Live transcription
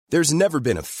There's never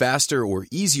been a faster or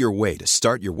easier way to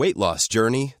start your weight loss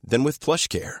journey than with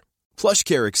PlushCare.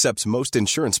 PlushCare accepts most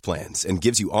insurance plans and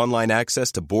gives you online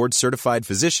access to board-certified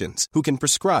physicians who can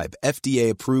prescribe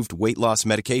FDA-approved weight loss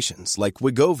medications like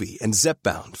Wegovy and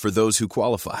Zepbound for those who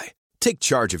qualify. Take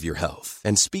charge of your health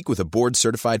and speak with a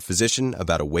board-certified physician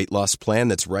about a weight loss plan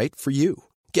that's right for you.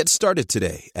 Get started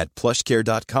today at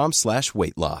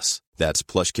plushcare.com/weight loss. That's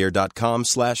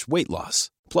plushcare.com/weight loss.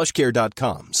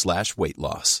 plushcare.com/weight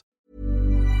loss.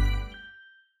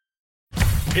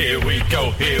 Here we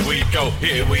go, here we go,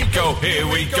 here we go, here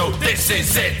we go, this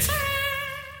is it!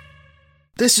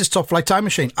 This is Top Flight Time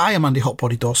Machine. I am Andy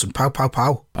Hotbody Dawson. Pow, pow,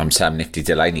 pow. I'm Sam Nifty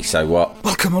Delaney, so what?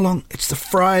 Welcome along. It's the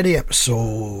Friday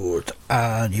episode,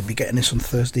 and you'll be getting this on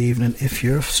Thursday evening if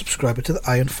you're a subscriber to the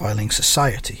Iron Filing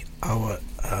Society, our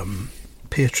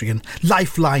Patreon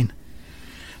lifeline.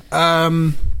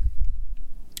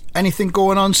 Anything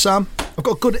going on, Sam? I've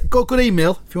got a good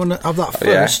email, if you want to have that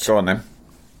first. Yeah, go on then.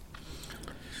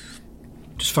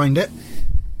 Just find it.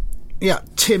 Yeah,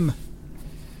 Tim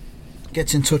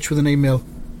gets in touch with an email,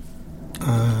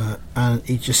 and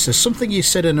he just says, something you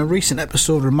said in a recent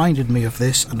episode reminded me of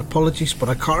this, and apologies, but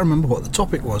I can't remember what the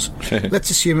topic was. Let's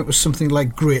assume it was something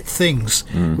like great things,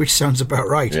 which sounds about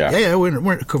right. Yeah,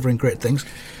 we're covering great things.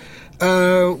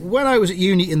 When I was at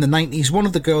uni in the 90s, one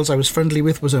of the girls I was friendly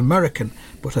with was American,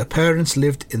 but her parents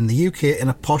lived in the UK in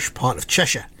a posh part of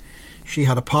Cheshire. She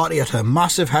had a party at her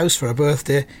massive house for her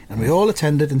birthday, and we all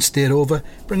attended and stayed over,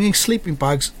 bringing sleeping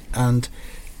bags and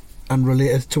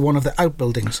related to one of the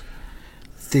outbuildings.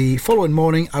 The following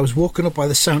morning, I was woken up by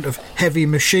the sound of heavy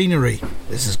machinery.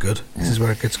 This is good. This is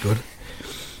where it gets good.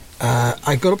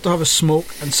 I got up to have a smoke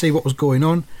and see what was going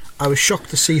on. I was shocked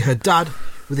to see her dad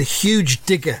with a huge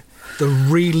digger, the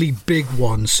really big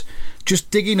ones, just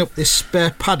digging up this spare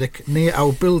paddock near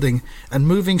our building and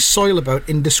moving soil about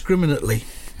indiscriminately.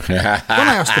 When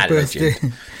I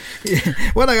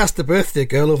asked the birthday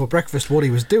girl over breakfast what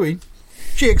he was doing,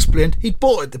 she explained he'd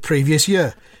bought it the previous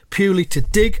year, purely to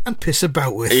dig and piss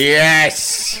about with.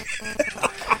 Yes!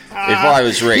 If I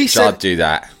was rich, I'd do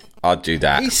that. I'd do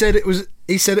that. He said it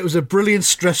was a brilliant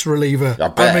stress reliever.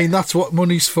 I mean, that's what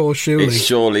money's for, surely. It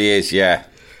surely is, yeah.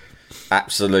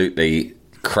 Absolutely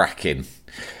cracking.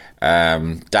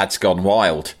 Dad's Gone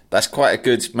Wild. That's quite a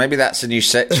good... Maybe that's a new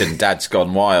section, Dad's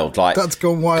Gone Wild. Dad's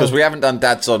Gone Wild. Because we haven't done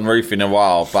Dad's on Roof in a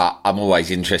while, but I'm always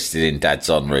interested in Dad's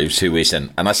on Roofs. Who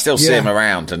isn't? And I still see him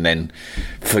around and then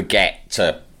forget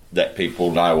to let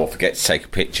people know or forget to take a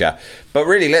picture. But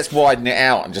really, let's widen it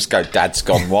out and just go Dad's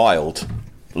Gone Wild.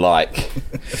 Yeah,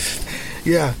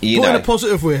 but in a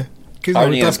positive way.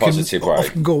 Only in a positive way.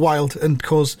 Often go wild and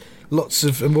cause lots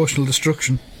of emotional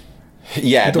destruction.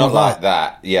 Yeah, not like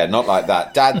that. Yeah, not like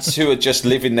that. Dads who are just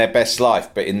living their best life,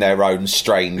 but in their own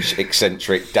strange,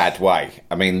 eccentric dad way.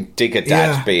 I mean, Digger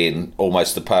Dad being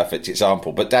almost the perfect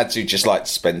example, but dads who just like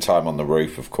to spend time on the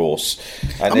roof, of course.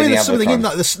 And there's something in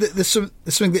that. There's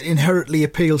something that inherently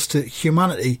appeals to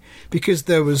humanity, because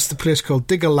there was the place called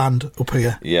Diggerland up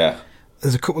here. Yeah.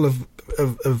 There's a couple of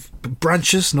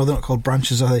branches. No, they're not called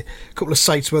branches, are they? A couple of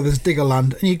sites where there's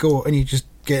Diggerland, and you go and you just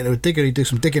get into a digger, you do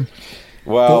some digging.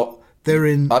 Well... But they're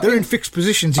in fixed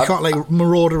positions. You can't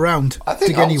maraud around. I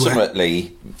think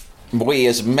ultimately, we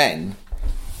as men,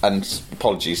 and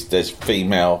apologies, there's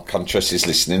female cuntresses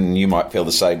listening, and you might feel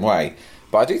the same way.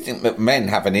 But I do think that men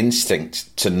have an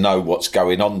instinct to know what's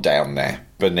going on down there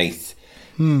beneath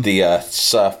the Earth's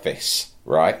surface,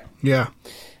 right? Yeah.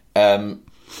 There's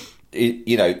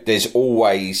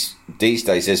always these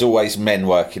days. There's always men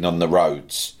working on the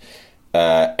roads.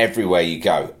 Everywhere you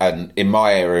go, and in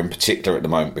my area in particular at the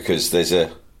moment, because there's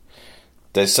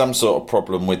some sort of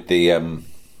problem with the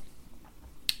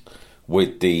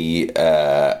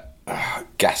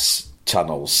gas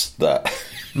tunnels that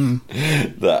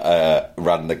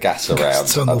run the gas around.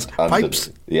 Gas tunnels, pipes.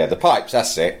 The pipes.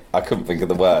 That's it. I couldn't think of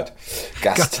the word.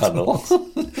 Gas tunnels.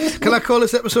 Can I call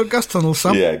this episode Gas Tunnels,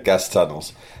 Sam? Yeah, gas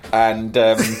tunnels. And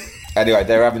anyway,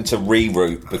 they're having to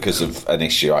reroute because of an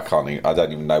issue. I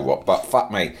don't even know what. But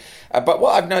fuck me. But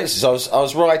what I've noticed is I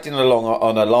was riding along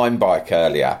on a line bike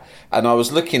earlier, and I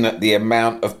was looking at the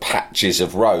amount of patches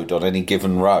of road on any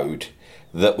given road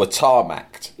that were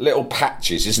tarmacked. Little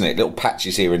patches, isn't it? Little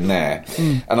patches here and there.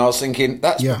 And I was thinking,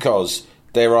 that's because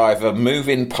they're either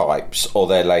moving pipes or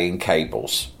they're laying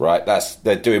cables, right?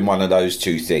 They're doing one of those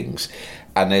two things.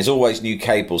 And there's always new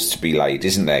cables to be laid,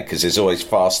 isn't there? Because there's always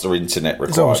faster internet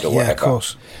required or whatever. Yeah, of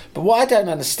course. But what I don't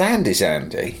understand is,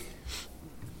 Andy,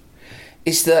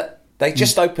 is that they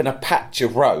just open a patch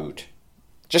of road.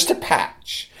 Just a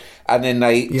patch. And then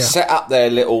they set up their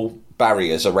little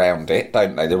barriers around it,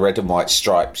 don't they? The red and white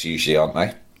stripes usually, aren't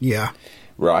they? Yeah.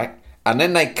 right? And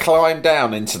then they climb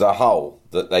down into the hole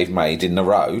that they've made in the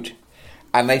road,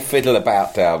 and they fiddle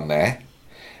about down there,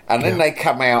 and then they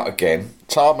come out again,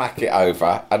 tarmac it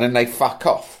over, and then they fuck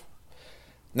off.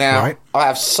 Now, I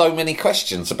have so many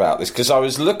questions about this, because I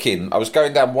was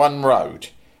going down one road,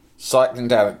 cycling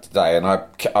down it today, and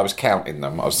I was counting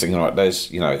them. I was thinking, right,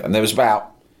 there's, and there was about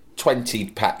 20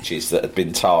 patches that had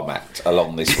been tarmacked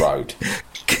along this road.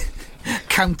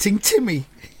 Counting Timmy.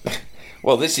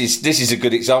 Well, this is a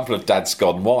good example of Dad's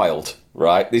gone wild,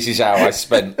 right? This is how I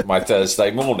spent my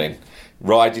Thursday morning,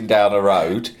 riding down a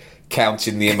road,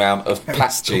 counting the amount of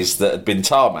patches that had been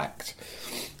tarmacked.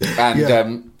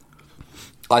 And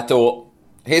I thought,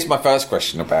 here's my first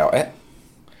question about it.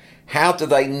 How do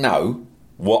they know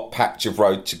what patch of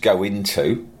road to go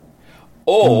into?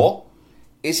 Or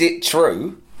is it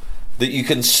true that you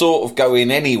can sort of go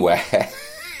in anywhere,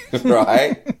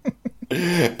 right?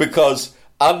 Because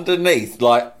underneath,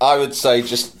 like I would say,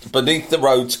 just beneath the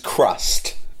road's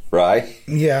crust, right?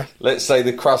 Yeah. Let's say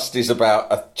the crust is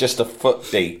about just a foot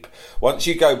deep. Once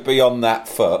you go beyond that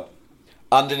foot,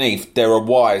 underneath there are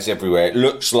wires everywhere. It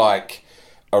looks like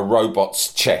a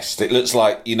robot's chest. It looks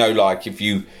like, like if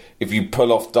you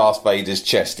pull off Darth Vader's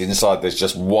chest, inside there's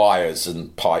just wires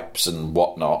and pipes and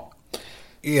whatnot.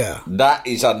 Yeah. That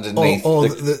is underneath. Or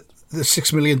the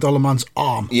 $6 million man's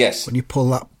arm. Yes. When you pull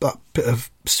that bit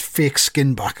of fake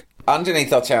skin back.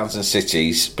 Underneath our towns and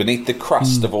cities, beneath the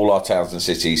crust of all our towns and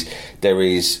cities, there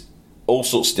is all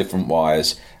sorts of different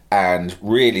wires. And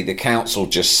really, the council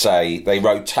just say, they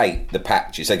rotate the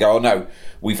patches. They go, oh no,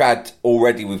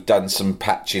 we've done some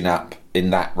patching up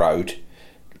in that road.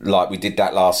 Like we did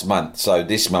that last month. So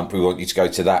this month we want you to go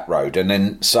to that road. And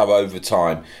then so over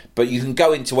time. But you can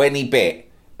go into any bit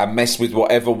and mess with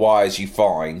whatever wires you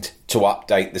find to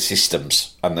update the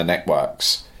systems and the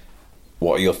networks.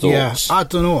 What are your thoughts? Yeah, I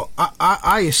don't know.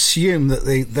 I assume that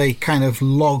they kind of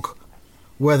log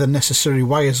where the necessary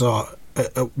wires are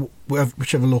at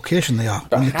whichever location they are.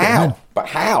 But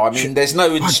how? I mean, there's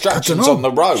no instructions on the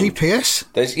road. GPS?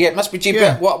 It must be GPS.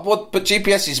 Yeah. But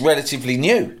GPS is relatively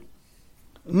new.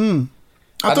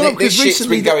 I don't know, this shit's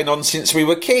been going on since we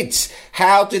were kids.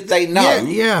 How did they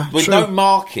know? With true. No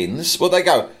markings. Well, they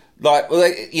go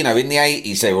in the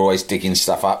 80s they were always digging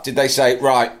stuff up. Did they say,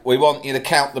 right, we want you to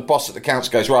count? The boss at the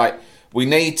council goes, right, we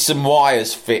need some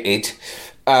wires fitted.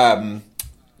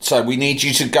 So we need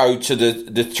you to go to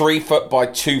the 3 foot by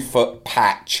 2 foot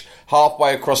patch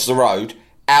halfway across the road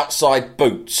outside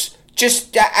Boots.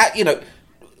 Just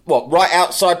right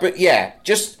outside, but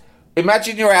just.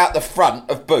 Imagine you're out the front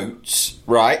of Boots,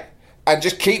 right? And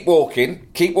just keep walking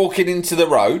into the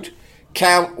road,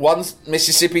 count 1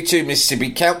 Mississippi, 2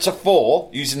 Mississippi, count to 4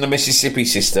 using the Mississippi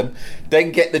system,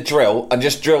 then get the drill and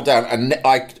just drill down. And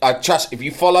I trust, if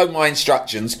you follow my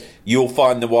instructions, you'll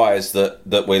find the wires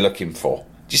that we're looking for.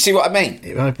 Do you see what I mean?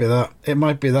 It might be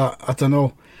that. I don't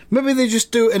know. Maybe they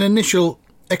just do an initial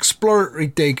exploratory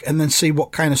dig and then see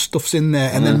what kind of stuff's in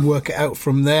there and then work it out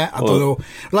from there. I don't know.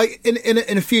 Like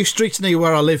in a few streets near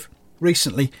where I live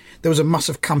recently, there was a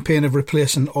massive campaign of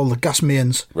replacing all the gas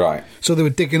mains. Right. So they were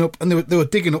digging up, and they were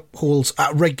digging up holes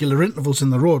at regular intervals in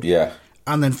the road. Yeah.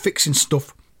 And then fixing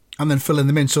stuff and then filling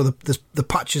them in. So the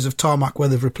patches of tarmac where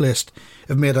they've replaced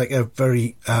have made like a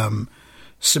very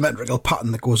symmetrical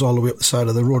pattern that goes all the way up the side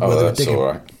of the road where they were digging. All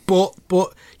right.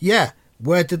 But yeah.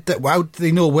 How did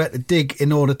they know where to dig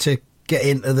in order to get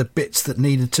into the bits that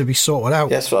needed to be sorted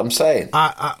out? That's what I'm saying.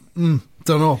 I don't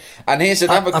know. And here's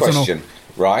another question,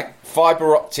 right?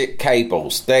 Fibre optic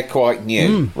cables, they're quite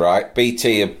new, right?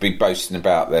 BT have been boasting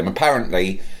about them.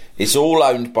 Apparently, it's all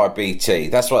owned by BT.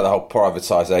 That's why the whole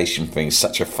privatisation thing is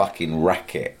such a fucking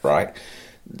racket, right?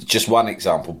 Just one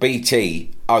example.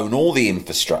 BT own all the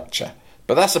infrastructure,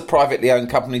 but that's a privately owned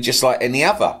company just like any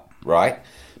other, right?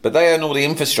 But they own all the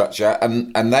infrastructure,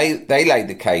 and they lay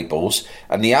the cables,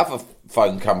 and the other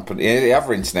phone company, the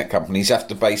other internet companies have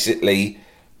to basically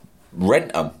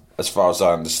rent them, as far as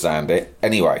I understand it.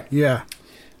 Anyway. Yeah.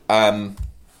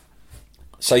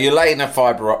 So you're laying a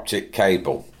fibre optic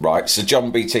cable, right? So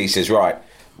John BT says, right,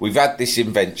 we've had this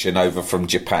invention over from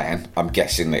Japan. I'm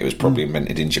guessing that it was probably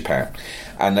invented in Japan.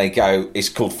 And they go, it's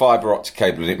called fibre optic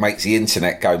cable, and it makes the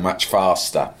internet go much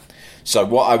faster. So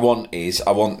what I want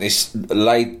this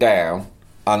laid down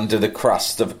under the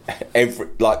crust of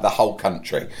the whole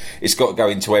country. It's got to go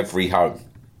into every home,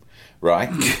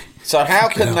 right? So how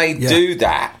can they do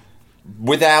that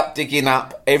without digging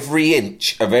up every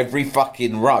inch of every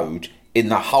fucking road in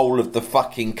the whole of the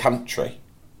fucking country?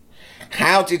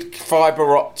 How did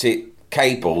fibre optic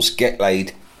cables get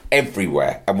laid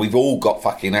everywhere and we've all got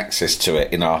fucking access to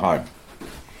it in our home?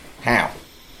 How?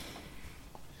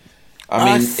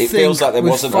 I mean, it feels like there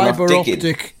wasn't enough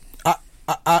digging.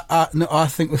 No, I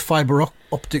think with fibre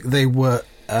optic they were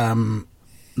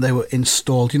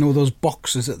installed. You know those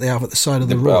boxes that they have at the side of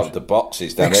the road. The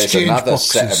boxes. Now there's another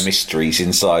set of mysteries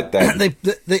inside there. They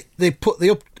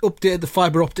updated the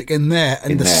fibre optic in there,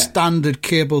 and the standard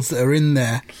cables that are in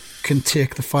there can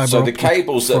take the fibre. So the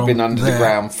cables that have been under the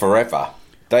ground forever,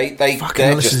 they're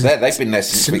just there. They've been there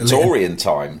since Victorian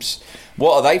times.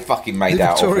 What are they fucking made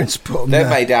out of? They're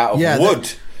made out of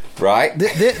wood. Right,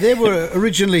 they were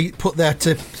originally put there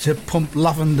to pump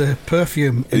lavender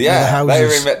perfume into the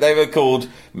houses. They were called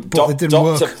Dr.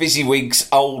 Fizzywig's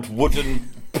old wooden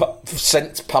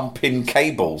scent pumping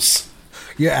cables.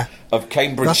 Yeah, of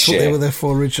Cambridgeshire. That's what they were there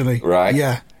for originally. Right.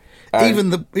 Yeah. Even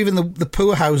the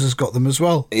poor houses got them as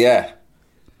well. Yeah.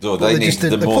 Oh, they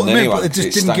needed them more than anyone. They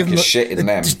just didn't give them shit in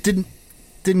them. Just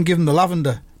didn't give them the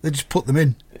lavender. They just put them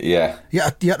in. Yeah. You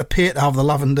had to pay to have the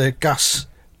lavender gas.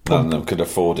 None of them could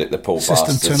afford it, the poor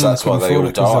bastards. That's why they all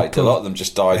died. A lot of them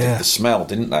just died of the smell,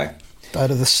 didn't they?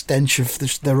 Died of the stench of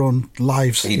their own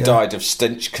lives. He died of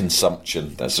stench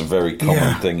consumption. That's a very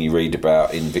common thing you read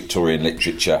about in Victorian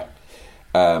literature.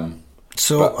 I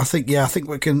think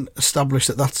we can establish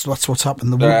that's what's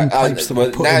happened. The wooden pipes that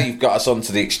were put now in. You've got us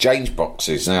onto the exchange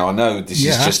boxes. Now I know this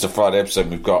is just a Friday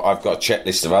episode. I've got a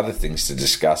checklist of other things to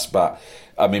discuss, but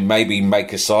I mean, maybe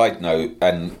make a side note,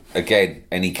 and again,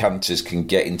 any cunters can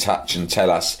get in touch and tell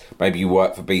us. Maybe you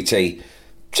work for BT.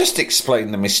 Just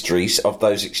explain the mysteries of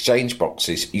those exchange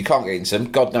boxes. You can't get into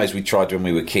them. God knows we tried when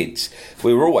we were kids.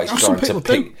 We were always trying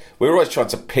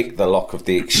to pick the lock of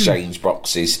the exchange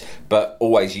boxes, but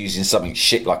always using something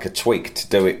shit like a twig to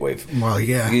do it with. Well,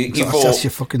 yeah, that's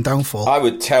your fucking downfall. I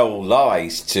would tell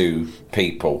lies to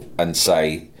people and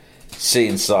say, "See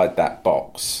inside that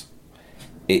box.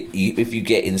 If you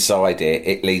get inside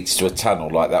it leads to a tunnel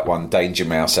like that one Danger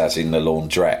Mouse has in the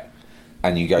laundrette."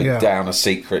 And you go down a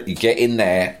secret. You get in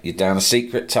there. You're down a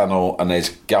secret tunnel, and there's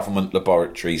government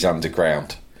laboratories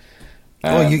underground.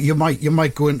 You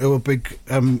might go into a big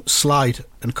slide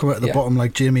and come out at the bottom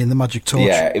like Jamie and the Magic Torch.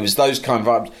 Yeah, it was those kind of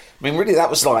vibes. I mean, really, that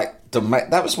was like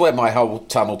that was where my whole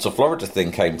tunnel to Florida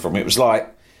thing came from. It was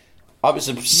like I was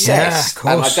obsessed,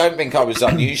 and I don't think I was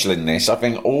unusual in this. I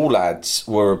think all lads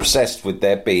were obsessed with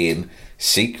there being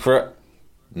secret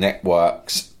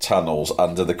networks, tunnels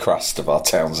under the crust of our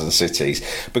towns and cities,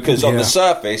 because on the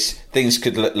surface things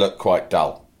could look quite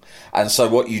dull, and so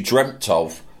what you dreamt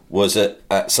of was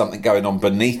something going on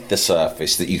beneath the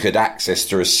surface that you could access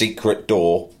through a secret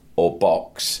door or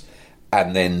box,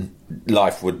 and then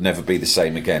life would never be the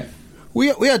same again. We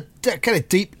had kind of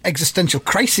deep existential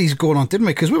crises going on, didn't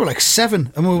we? Because we were like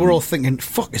 7 and we were all thinking,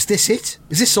 fuck, is this it?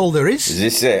 Is this all there is? Is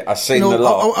this it? I've seen the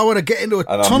lot. I want to get into a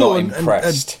and tunnel I'm not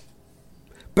impressed. And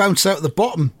bounce out the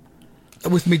bottom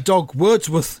with me dog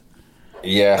Wordsworth,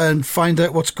 and find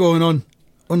out what's going on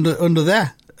under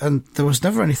there. And there was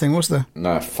never anything, was there?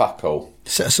 No, fuck all.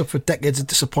 Set us up for decades of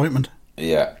disappointment.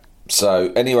 Yeah.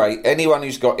 So anyway, anyone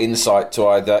who's got insight to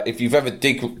either, if you've ever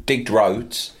digged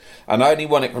roads, and I only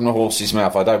want it from the horse's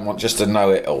mouth. I don't want just to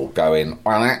know it all. Going,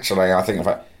 well, actually, I think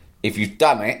if you've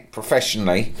done it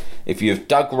professionally, if you've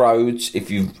dug roads,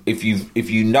 if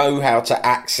you know how to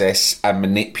access and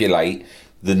manipulate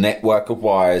the network of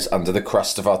wires under the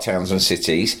crust of our towns and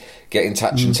cities, get in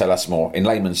touch and tell us more, in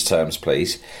layman's terms,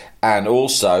 please. And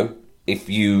also, if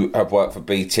you have worked for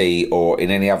BT or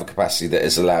in any other capacity that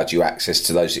has allowed you access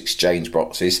to those exchange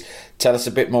boxes, tell us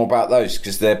a bit more about those,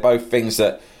 because they're both things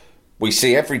that we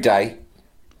see every day,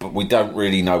 but we don't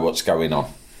really know what's going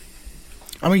on.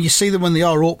 I mean, you see them when they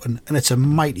are open, and it's a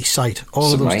mighty sight.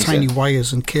 All of those tiny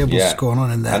wires and cables going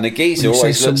on in there. And the geezer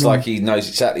always looks like he knows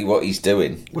exactly what he's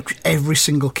doing. Which every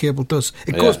single cable does.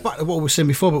 It goes back to what we were saying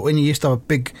before, but when you used to have a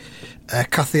big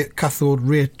cathode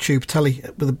ray tube telly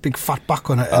with a big fat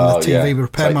back on it, and the TV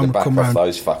repairman would come around,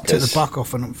 take the back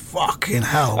off, and fucking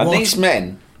hell. And these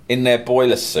men, in their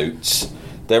boiler suits,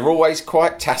 they're always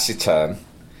quite taciturn,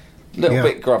 a little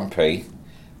bit grumpy,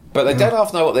 but they don't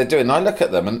half know what they're doing. I look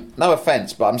at them, and no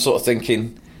offence, but I'm sort of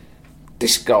thinking,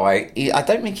 this guy, I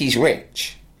don't think he's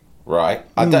rich, right?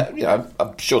 I don't,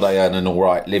 I'm sure they earn an all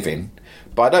right living,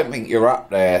 but I don't think you're up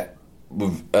there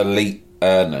with elite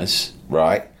earners,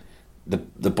 right?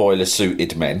 The boiler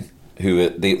suited men, who are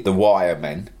the wire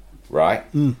men, right?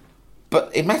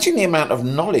 But imagine the amount of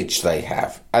knowledge they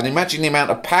have, and imagine the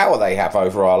amount of power they have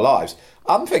over our lives.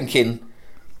 I'm thinking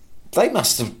they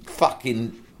must have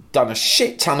fucking done a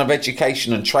shit ton of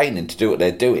education and training to do what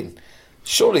they're doing.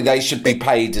 Surely they should be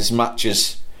paid as much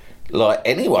as like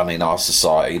anyone in our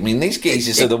society. I mean, these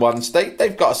geezers are the ones,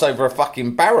 they've got us over a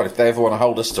fucking barrel if they ever want to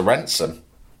hold us to ransom.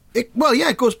 It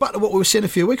goes back to what we were saying a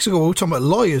few weeks ago. We were talking about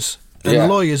lawyers. And Yeah.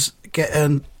 lawyers get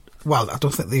well, I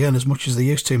don't think they earn as much as they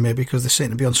used to, maybe, because they seem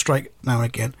to be on strike now and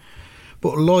again.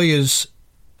 But lawyers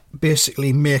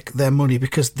basically make their money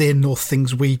because they know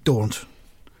things we don't.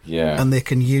 Yeah. And they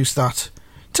can use that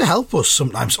to help us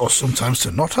sometimes, or sometimes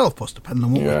to not help us, depending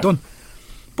on what we've done.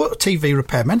 But TV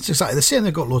repairmen, it's exactly the same.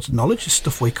 They've got loads of knowledge of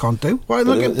stuff we can't do. Why are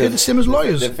they not getting paid the same as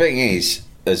lawyers? The thing is,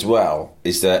 as well,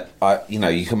 is that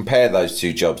you compare those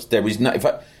two jobs. There is no.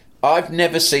 I've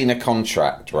never seen a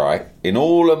contract, right? In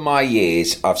all of my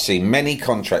years, I've seen many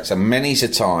contracts, and many's a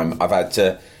time I've had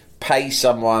to pay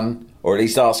someone, or at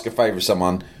least ask a favour of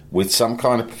someone with some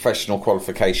kind of professional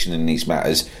qualification in these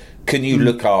matters. Can you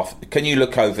look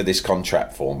over this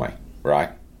contract for me, right?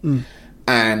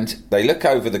 And they look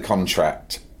over the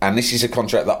contract, and this is a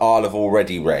contract that I'll have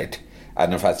already read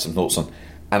and I've had some thoughts on,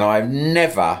 and I've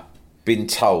never been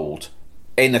told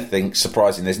anything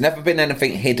surprising. There's never been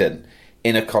anything hidden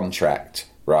in a contract,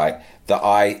 right, that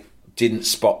I didn't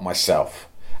spot myself.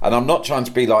 And I'm not trying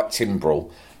to be like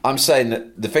Timbrel. I'm saying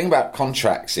that the thing about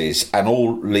contracts is, and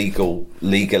all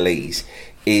legalese,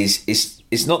 is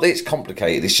it's not that it's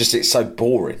complicated, it's just it's so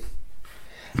boring.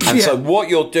 And so what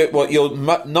you're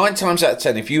 9 times out of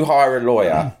 10, if you hire a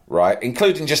lawyer, right,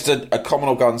 including just a common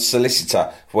or gun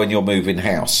solicitor for when you're moving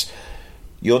house,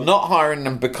 you're not hiring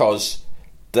them because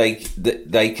they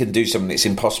can do something that's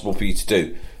impossible for you to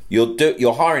do.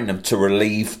 You're hiring them to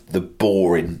relieve the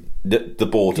boredom.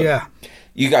 Yeah.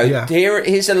 You go,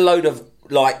 here's a load of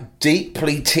like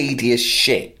deeply tedious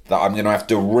shit that I'm going to have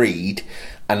to read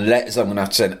and letters I'm going to have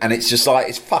to send, and it's just like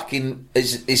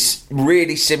it's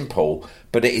really simple,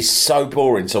 but it is so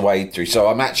boring to wade through. So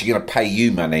I'm actually going to pay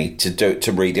you money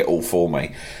to read it all for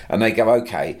me. And they go,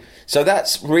 okay. So that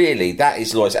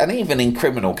is lawyers, and even in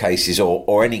criminal cases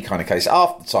or any kind of case,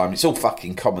 half the time it's all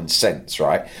fucking common sense,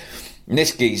 right? And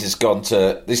this geezer's gone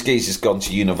to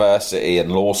university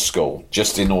and law school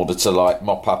just in order to like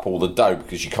mop up all the dough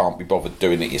because you can't be bothered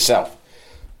doing it yourself.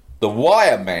 The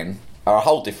wiremen are a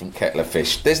whole different kettle of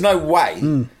fish. There's no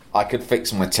way I could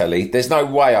fix my telly. There's no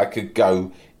way I could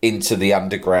go into the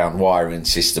underground wiring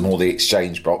system or the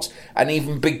exchange box and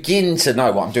even begin to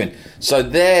know what I'm doing. So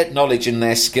their knowledge and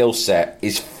their skill set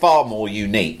is far more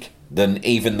unique than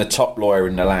even the top lawyer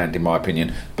in the land, in my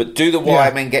opinion. But do the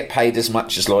wiremen get paid as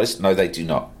much as lawyers? No, they do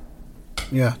not.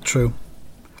 Yeah, true.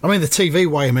 I mean, the TV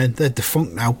wiremen, they're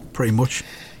defunct now, pretty much.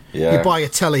 Yeah. You buy a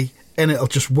telly and it'll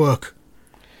just work,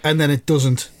 and then it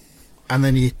doesn't, and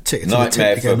then you take it to the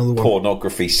tip to get another one.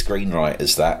 Pornography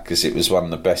screenwriters, that, because it was one of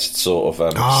the best sort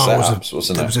of setups,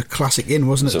 wasn't it? It was a classic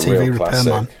wasn't it? It was a TV real classic.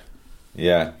 repairman.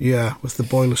 Yeah. Yeah, with the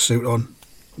boiler suit on.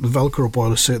 The Velcro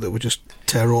boiler suit that would just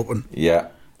tear open. Yeah.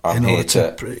 In order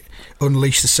to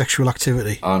unleash the sexual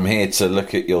activity. I'm here to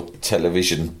look at your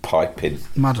television piping.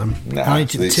 Madam, Nah. I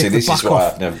need you to take the this back is why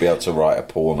off. I'd never be able to write a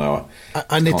porno.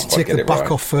 I need to take the back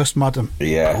right. off first, madam.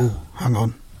 Yeah. Oh, hang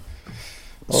on.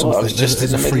 Oh, I was just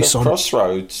in the middle of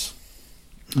Crossroads.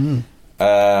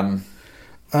 Are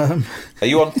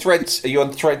you on Threads? Are you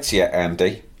on Threads yet,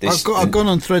 Andy? I've gone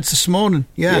on Threads this morning.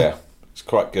 Yeah, it's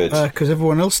quite good. Because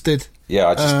everyone else did. Yeah,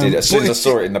 I just did it as soon as I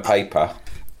saw it in the paper.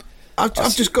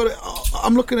 I've just got it.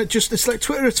 I'm looking at it's like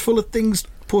Twitter. It's full of things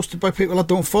posted by people I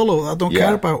don't follow, I don't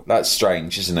care about. That's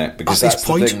strange, isn't it? Because At that's this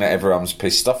the point, thing that everyone's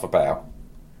pissed off about.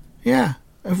 Yeah,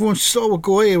 everyone's sort of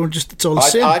go here and just it's all the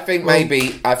same. I think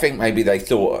maybe they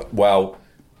thought, well,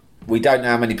 we don't know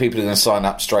how many people are going to sign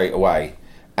up straight away,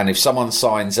 and if someone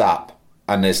signs up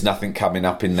and there's nothing coming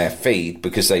up in their feed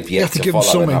because they've yet to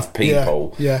follow enough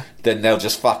people, then they'll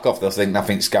just fuck off. They'll think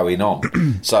nothing's going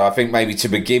on. So I think maybe to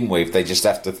begin with, they just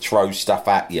have to throw stuff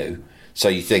at you. So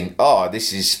you think, oh,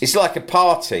 it's like a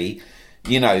party,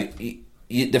 you know,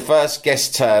 the first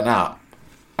guests turn up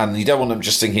and you don't want them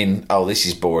just thinking, oh, this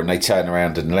is boring. They turn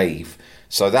around and leave.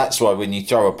 So that's why when you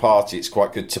throw a party, it's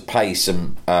quite good to pay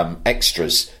some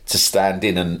extras to stand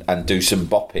in and do some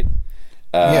bopping.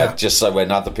 Just so when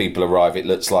other people arrive, it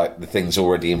looks like the thing's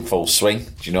already in full swing.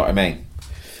 Do you know what I mean?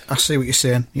 I see what you're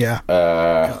saying, yeah.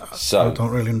 So I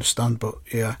don't really understand, but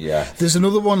yeah. Yeah. There's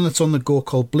another one that's on the go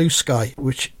called Blue Sky,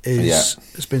 which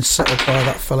has been set up by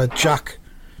that fella Jack,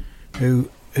 who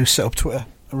set up Twitter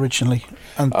originally.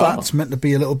 And that's meant to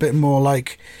be a little bit more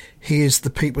like, here's the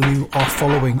people you are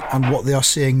following and what they are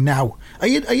saying now. Are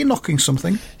you knocking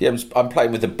something? Yeah, I'm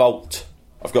playing with a bolt.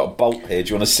 I've got a bolt here. Do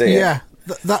you want to see it? Yeah.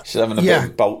 She's having a bit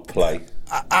of bolt play.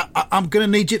 I'm going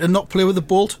to need you to not play with the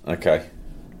bolt. Okay.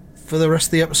 For the rest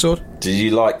of the episode. Did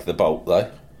you like the bolt,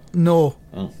 though? No.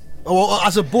 Oh,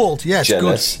 as a bolt, yeah, it's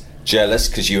good. Jealous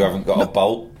because you haven't got a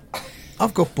bolt?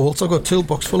 I've got bolts. I've got a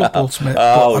toolbox full of bolts, mate.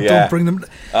 Oh, but I don't bring them.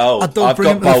 I don't I've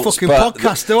bring them to the fucking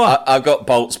podcast, do I? I've got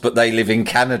bolts, but they live in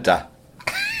Canada.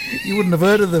 You wouldn't have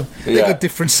heard of them. They Yeah. got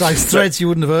different sized threads. You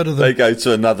wouldn't have heard of them. They go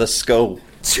to another school.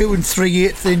 2 and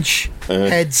 3/8 inch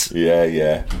heads.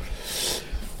 Yeah.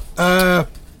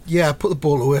 Yeah, put the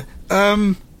ball away.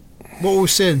 What were we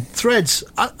saying? Threads.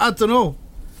 I don't know.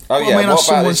 Oh, Well, yeah. I mean, what as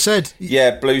about someone this? said.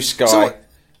 Yeah, Blue Sky. So-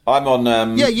 I'm on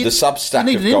Yeah, the Substack. You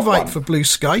need have an got invite one. for Blue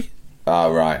Sky.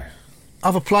 Oh, right.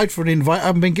 I've applied for an invite. I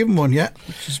haven't been given one yet,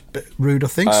 which is a bit rude, I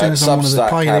think, seeing as I'm one of the Substack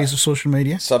pioneers of social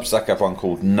media. Substack have one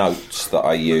called Notes that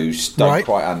I use. Don't Right.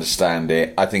 quite understand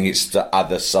it. I think it's the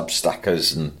other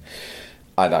Substackers, and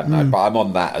I don't know. But I'm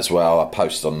on that as well. I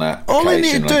post on that. All I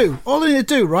need occasionally. to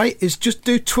do, right, is just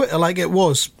do Twitter like it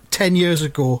was 10 years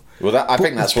ago. Well, I But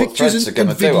think that's with what pictures Threads are and going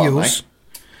to do, aren't they? videos.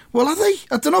 Well, are they?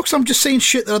 I don't know, because I'm just seeing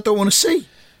shit that I don't want to see.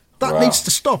 That Wow. needs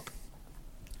to stop.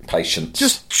 Patience.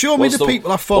 Just show me the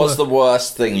people I follow. What's the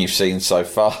worst thing you've seen so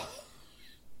far?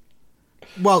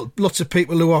 Well, lots of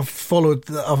people who I've followed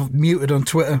that I've muted on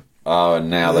Twitter. Oh, and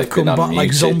now They've they've been come back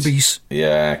like unmuted. zombies.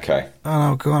 Yeah, okay. And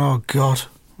I'm going, oh, God.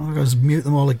 I'm going to mute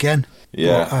them all again.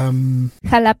 Yeah.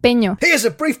 But, Jalapeño. here's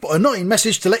a brief but annoying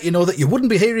message to let you know that you wouldn't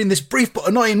be hearing this brief but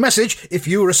annoying message if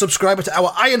you were a subscriber to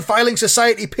our Iron Filing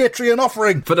Society Patreon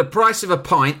offering. For the price of a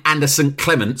pint and a St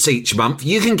Clement's each month,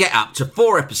 you can get up to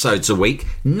 4 episodes a week,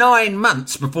 9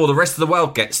 months before the rest of the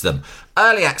world gets them.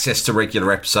 Early access to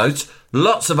regular episodes,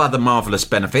 lots of other marvellous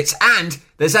benefits, and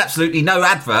there's absolutely no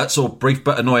adverts or brief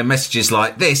but annoying messages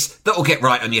like this that will get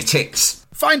right on your ticks.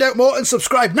 Find out more and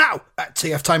subscribe now at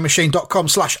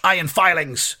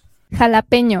tftimemachine.com/ironfilings.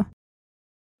 Jalapeño.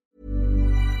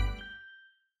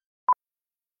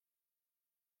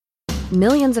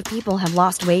 Millions of people have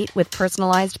lost weight with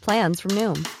personalized plans from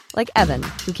Noom. Like Evan,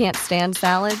 who can't stand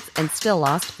salads and still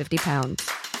lost 50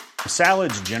 pounds.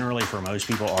 Salads generally for most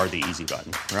people are the easy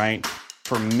button, right?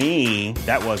 For me,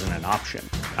 that wasn't an option.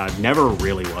 I never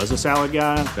really was a salad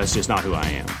guy. That's just not who I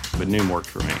am. But Noom worked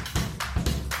for me.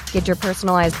 Get your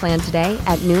personalized plan today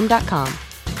at Noom.com.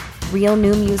 Real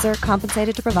Noom user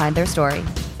compensated to provide their story.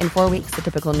 In 4 weeks, the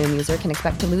typical Noom user can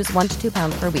expect to lose 1 to 2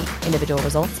 pounds per week. Individual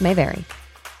results may vary.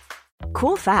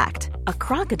 Cool fact, a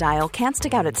crocodile can't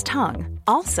stick out its tongue.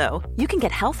 Also, you can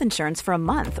get health insurance for a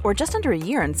month or just under a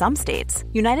year in some states.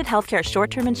 United Healthcare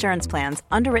short-term insurance plans,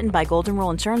 underwritten by Golden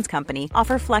Rule Insurance Company,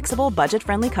 offer flexible,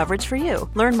 budget-friendly coverage for you.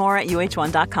 Learn more at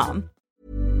uh1.com.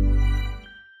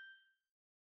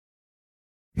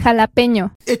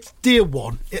 Jalapeño. It's day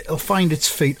one. It'll find its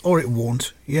feet, or it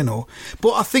won't, you know.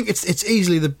 But I think it's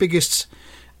easily the biggest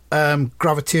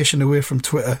gravitation away from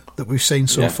Twitter that we've seen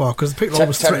so far, because people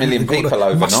always 10 threaten million to go people to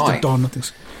overnight. Mastodon and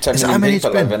things. 10 Is that how million many it's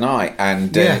people been? overnight,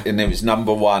 and Yeah. and it was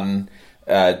number one.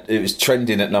 It was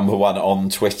trending at number one on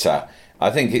Twitter.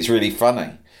 I think it's really funny.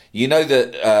 You know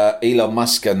that Elon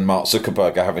Musk and Mark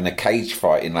Zuckerberg are having a cage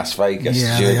fight in Las Vegas.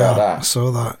 Yeah, Did you hear they about are. that? I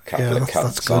saw that. Couple Yeah, of that's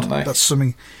cunts, good. aren't they? That's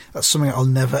something I'll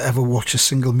never ever watch a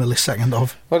single millisecond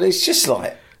of. Well, it's just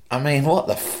like, I mean, what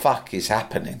the fuck is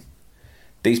happening?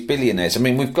 These billionaires. I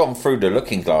mean, we've gone through the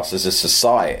looking glass as a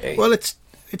society. Well, it's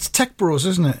tech bros,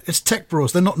 isn't it? It's tech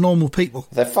bros. They're not normal people.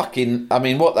 They're fucking. I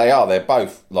mean, what they are, they're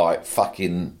both like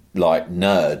fucking like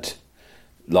nerd.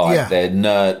 Like Yeah. they're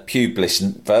nerd, pubeless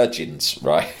virgins,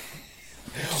 right?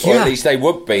 Or Yeah. at least they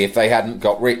would be if they hadn't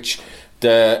got rich.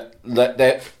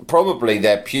 Probably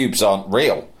their pubes aren't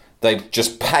real. They've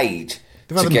just paid.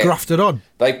 They've had them grafted on.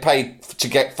 They paid to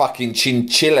get fucking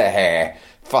chinchilla hair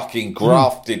fucking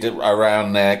grafted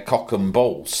around their cock and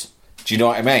balls. Do you know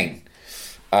what I mean?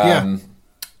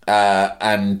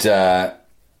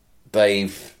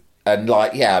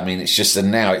 It's just,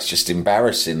 and now it's just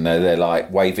embarrassing. They're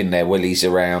like waving their willies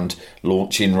around,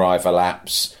 launching rival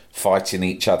apps, fighting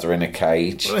each other in a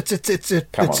cage. Well, it's a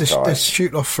guys.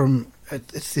 shoot off from.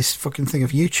 It's this fucking thing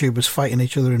of YouTubers fighting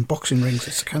each other in boxing rings.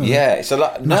 It's kind of It's a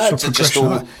lot. natural Nerds are just progression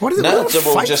all. of that. What are they Nerds are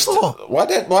all fight just. for?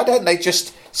 Why don't they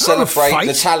just Not a celebrate fight.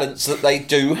 the talents that they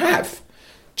do have?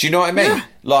 Do you know what I mean? Yeah.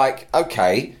 Like,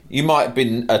 okay, you might have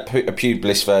been a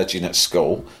pubeless virgin at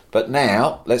school, but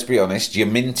now, let's be honest, you're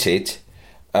minted.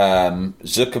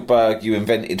 Zuckerberg, you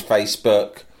invented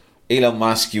Facebook. Elon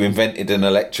Musk, you invented an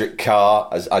electric car.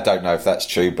 I don't know if that's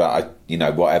true, but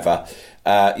whatever.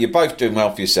 You're both doing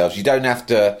well for yourselves. You don't have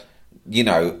to,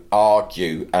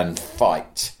 argue and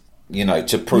fight,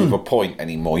 to prove a point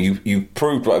anymore. You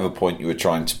proved whatever point you were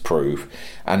trying to prove.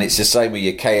 And it's the same with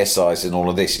your KSIs and all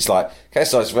of this. It's like,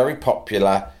 KSI is very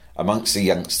popular amongst the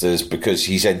youngsters because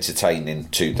he's entertaining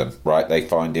to them, right? They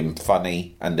find him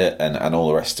funny and all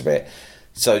the rest of it.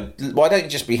 So why don't you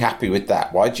just be happy with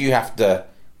that? Why do you have to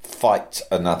fight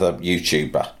another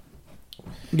YouTuber?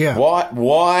 Yeah.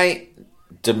 Why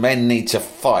do men need to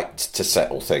fight to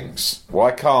settle things?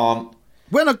 Why can't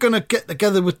we're not going to get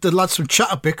together with the lads from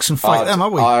Chatterbix and fight them, are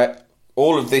we?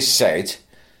 All of this said,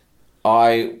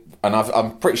 I'm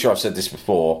pretty sure I've said this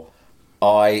before,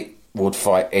 I would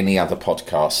fight any other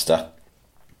podcaster,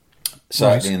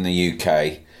 certainly in the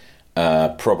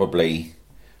UK, probably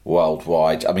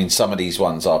worldwide. I mean, some of these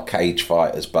ones are cage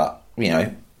fighters, but, you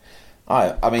know,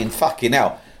 I mean, fucking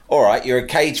hell. All right, you're a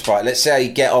cage fighter. Let's say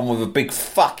you get on with a big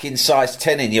fucking size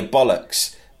 10 in your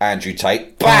bollocks, Andrew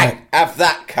Tate. Bang! Right. Have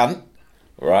that, cunt.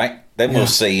 Right? Then we'll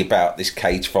see about this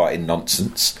cage fighting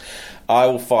nonsense. I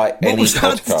will fight any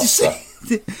podcaster.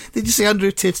 Did you see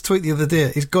Andrew Tate's tweet the other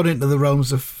day? He's got into the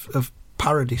realms of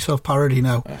parody, self-parody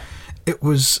now. Yeah. It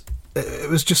was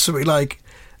just something like,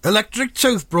 electric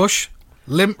toothbrush,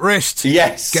 limp wrist.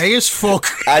 Yes. Gay as fuck.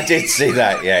 I did see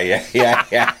that. Yeah.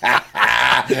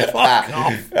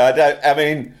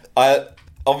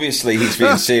 Obviously he's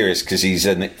being serious because he's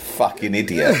a fucking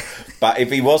idiot. But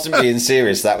if he wasn't being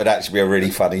serious, that would actually be a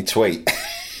really funny tweet.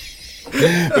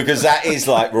 Because that is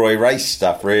like Roy Race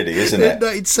stuff, really, isn't it?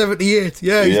 1978.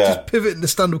 Yeah, he's just pivoting to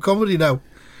stand-up comedy now.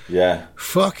 Yeah.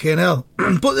 Fucking hell.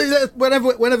 But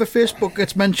whenever Facebook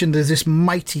gets mentioned as this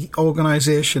mighty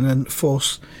organisation and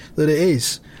force that it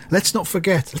is, let's never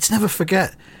forget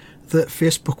that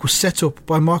Facebook was set up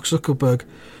by Mark Zuckerberg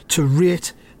to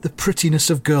rate the prettiness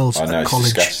of girls at college.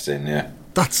 It's disgusting, yeah.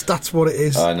 That's what it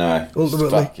is. I know.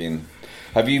 Ultimately.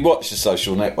 Have you watched The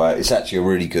Social Network? It's actually a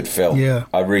really good film. Yeah.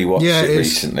 I rewatched it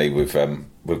recently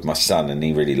with my son, and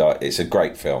he really liked it. It's a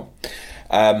great film.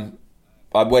 I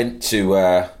went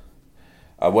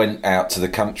out to the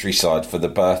countryside for the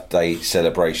birthday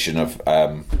celebration of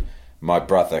my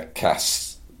brother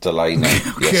Cass Delaney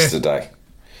yesterday.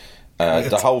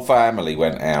 The whole family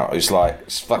went out. It was like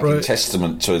fucking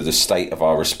testament to the state of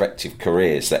our respective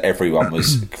careers that everyone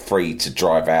was free to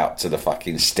drive out to the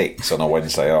fucking sticks on a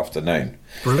Wednesday afternoon.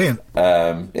 Brilliant.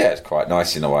 It's quite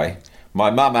nice in a way. My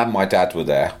mum and my dad were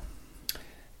there,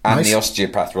 and the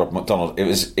osteopath Rob McDonald. It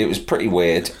was pretty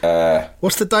weird.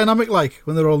 What's the dynamic like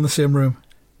when they're all in the same room?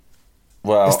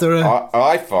 Well,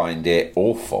 I find it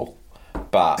awful.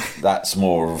 But that's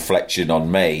more a reflection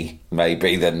on me,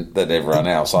 maybe, than everyone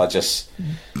else.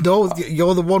 No,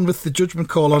 you're the one with the judgment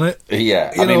call on it.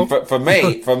 Yeah, I mean, for me,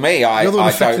 you're the one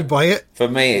affected by it. For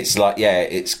me, it's like,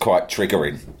 it's quite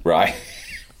triggering, right?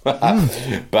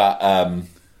 But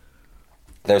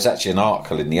there was actually an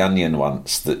article in The Onion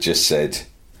once that just said,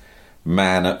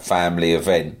 "Man at family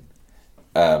event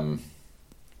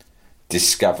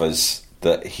discovers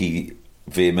that he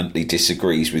vehemently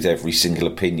disagrees with every single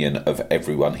opinion of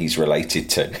everyone he's related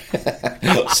to,"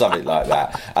 or something like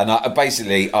that. And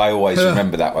I always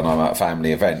remember that when I'm at a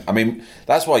family event. I mean,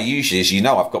 that's why usually, as you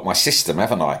know, I've got my system,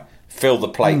 haven't I? Fill the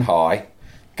plate high,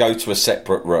 go to a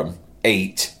separate room,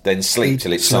 eat, then sleep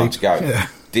till it's time to go. Yeah.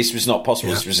 This was not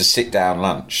possible. This was a sit-down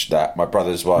lunch that my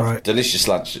brother's wife, delicious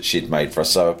lunch that she'd made for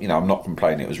us. So, I'm not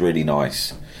complaining. It was really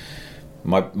nice.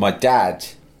 My dad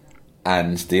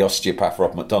and the osteopath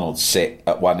Rob McDonald sit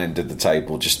at one end of the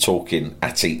table just talking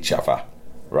at each other,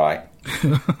 right?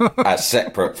 As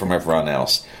separate from everyone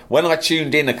else. When I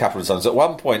tuned in a couple of times, at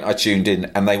one point I tuned in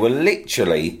and they were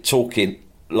literally talking,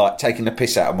 like taking the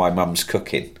piss out of my mum's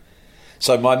cooking.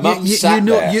 So my mum sat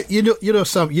there.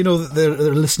 Sam, that there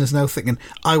are listeners now thinking,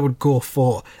 I would go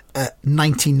for a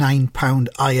 £99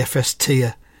 IFS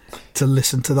tier to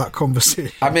listen to that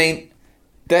conversation. I mean,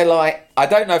 they're like, I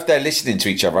don't know if they're listening to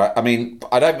each other. I mean,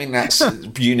 I don't think that's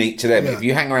unique to them. Yeah. If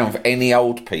you hang around with any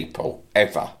old people,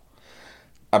 ever,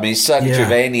 I mean, certainly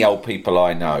with any old people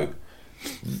I know,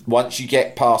 once you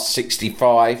get past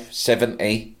 65,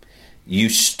 70, you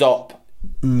stop.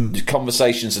 The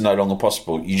conversations are no longer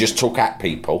possible. You just talk at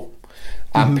people.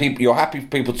 And you're happy for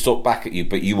people to talk back at you,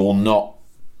 but you will not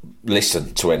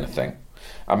listen to anything.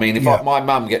 I mean, if my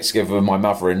mum gets together with my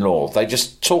mother-in-law, they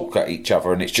just talk at each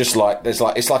other, and it's just like it's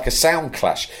like a sound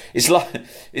clash. It's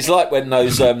like when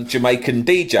those Jamaican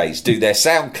DJs do their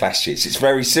sound clashes. It's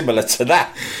very similar to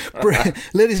that.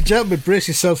 Ladies and gentlemen, brace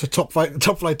yourselves for Top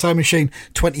Flight Time Machine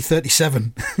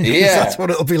 2037. Yeah, that's what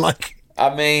it'll be like.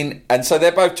 I mean, and so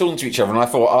they're both talking to each other, and I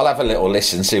thought I'll have a little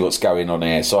listen, see what's going on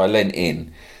here. So I leant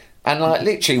in, and like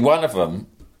literally one of them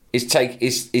is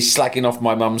slagging off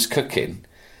my mum's cooking.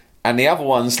 And the other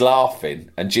one's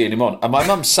laughing and cheering him on. And my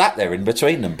mum sat there in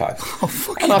between them both.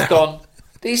 And I've gone,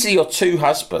 these are your two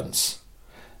husbands.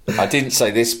 I didn't say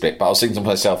this bit, but I was thinking to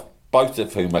myself, both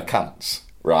of whom are cunts,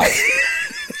 right?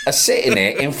 Are sitting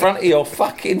here in front of your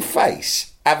fucking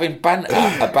face, having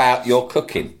banter about your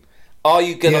cooking. Are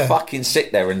you going to fucking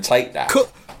sit there and take that?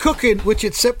 Cooking, which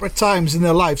at separate times in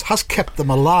their lives has kept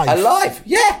them alive. Alive,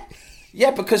 yeah.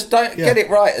 Yeah, because don't get it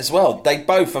right as well. They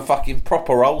both are fucking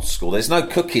proper old school. There's no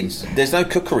cooking. There's no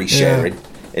cookery sharing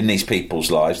in these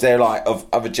people's lives. They're like of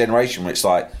a generation where it's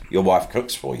like your wife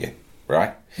cooks for you,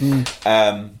 right?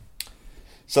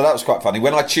 So that was quite funny.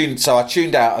 When I tuned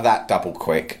out of that double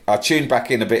quick. I tuned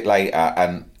back in a bit later,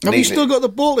 and have you still got the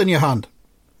bolt in your hand?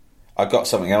 I've got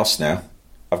something else now.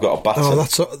 I've got a button.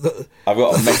 Oh, I've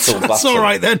got a metal button. That's all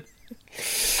right then.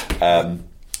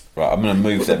 Right, I'm going to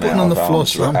move them out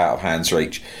of hands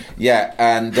reach. Yeah,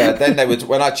 and then they would.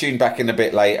 When I tuned back in a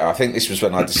bit later, I think this was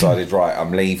when I decided, right,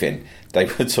 I'm leaving. They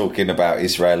were talking about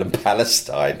Israel and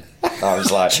Palestine. I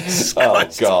was like, oh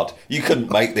God, you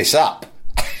couldn't make this up.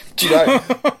 Do you know,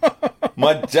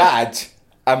 my dad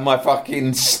and my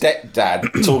fucking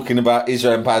stepdad talking about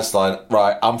Israel and Palestine.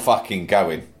 Right, I'm fucking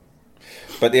going.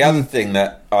 But the other thing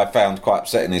that I found quite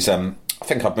upsetting is, I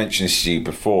think I've mentioned this to you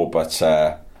before, but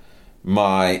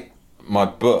my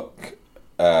book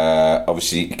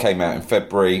obviously came out in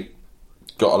February.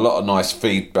 Got a lot of nice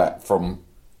feedback from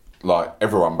like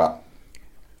everyone, but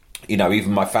you know,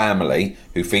 even my family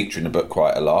who feature in the book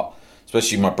quite a lot,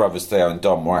 especially my brothers Theo and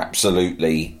Dom, were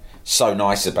absolutely so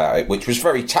nice about it, which was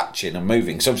very touching and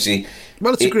moving. So obviously,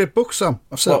 well, it's a great book, Sam.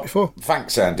 I've said it before.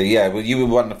 Thanks, Andy. Yeah, well, you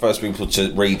were one of the first people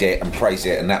to read it and praise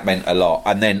it, and that meant a lot.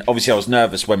 And then obviously I was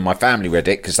nervous when my family read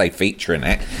it because they feature in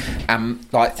it. And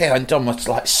like Theo and Dom was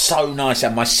like so nice,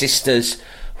 and my sisters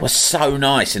were so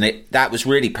nice, and that was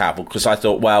really powerful because I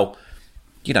thought, well,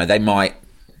 you know, they might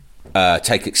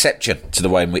take exception to the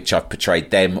way in which I've portrayed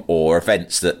them or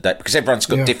events that because everyone's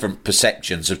got different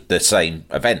perceptions of the same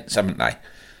events, haven't they?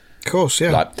 Of course,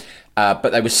 yeah.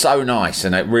 But they were so nice,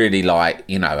 and it really, like,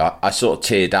 you know, I sort of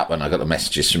teared up when I got the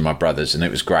messages from my brothers, and it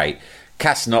was great.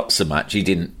 Cass, not so much. He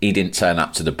didn't turn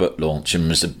up to the book launch and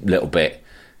was a little bit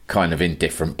kind of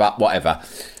indifferent, but whatever.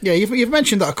 Yeah, you've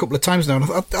mentioned that a couple of times now, and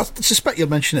I suspect you'll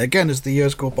mention it again as the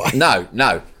years go by. No.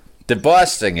 The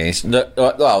biased thing is that,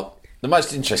 well, the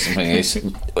most interesting thing is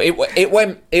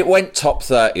it went top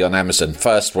 30 on Amazon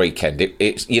first weekend.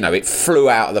 It flew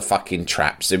out of the fucking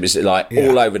traps. It was like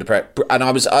all over the press, and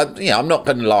I'm not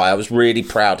going to lie, I was really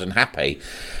proud and happy.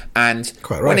 And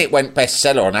when it went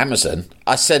bestseller on Amazon,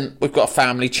 we've got a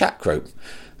family chat group,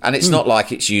 and it's not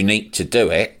like it's unique to do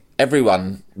it.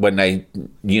 Everyone, when they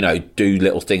do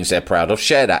little things they're proud of,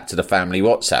 share that to the family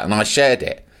WhatsApp, and I shared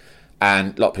it,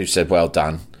 and a lot of people said, "Well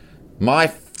done."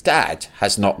 My dad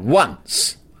has not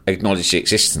once acknowledged the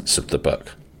existence of the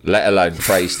book, let alone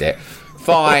praised it.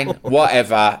 Fine,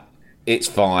 whatever, it's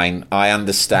fine. I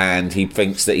understand. He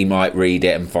thinks that he might read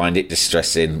it and find it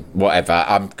distressing. Whatever,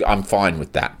 I'm fine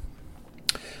with that.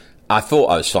 I thought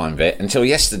I was fine with it until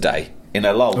yesterday. In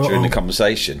a lull during the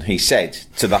conversation, he said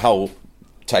to the whole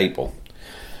table,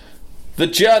 "The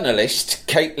journalist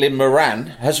Caitlin Moran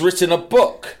has written a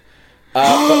book,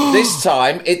 but this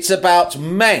time it's about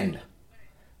men."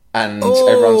 And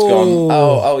everyone's gone,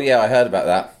 oh yeah, I heard about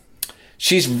that.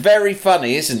 She's very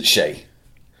funny, isn't she?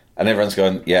 And everyone's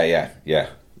going, yeah.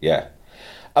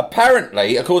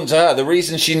 Apparently, according to her, the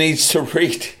reason she needs to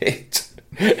read it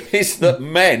is that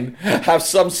men have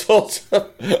some sort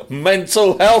of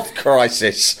mental health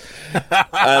crisis. And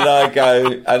I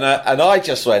go, and I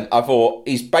just went, I thought,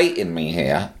 he's baiting me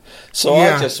here. So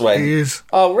I just went,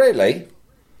 oh, really?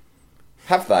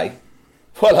 Have they?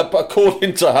 Well,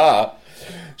 according to her,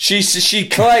 She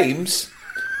claims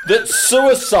that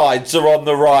suicides are on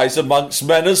the rise amongst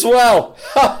men as well.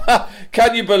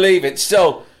 Can you believe it?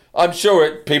 Still, I'm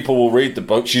sure people will read the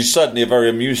book. She's certainly a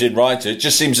very amusing writer. It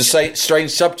just seems a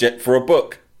strange subject for a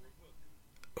book.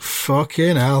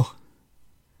 Fucking hell.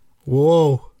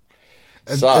 Whoa.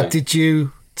 So, did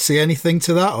you see anything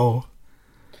to that, or?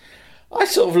 I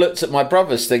sort of looked at my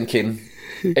brothers thinking,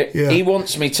 he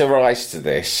wants me to rise to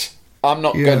this. I'm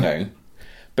not going to.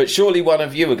 But surely one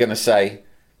of you are going to say,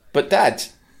 but Dad,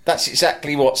 that's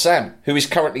exactly what Sam, who is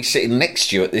currently sitting next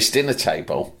to you at this dinner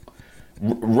table,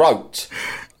 wrote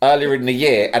earlier in the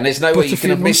year, and there's no way you can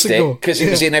have missed it because it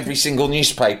was in every single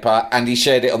newspaper and he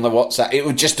shared it on the WhatsApp. It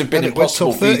would just have been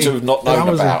impossible for you to have not known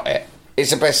about it.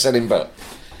 It's a best-selling book.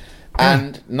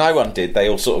 And no one did. They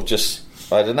all sort of just,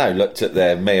 I don't know, looked at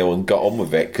their meal and got on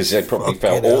with it because they probably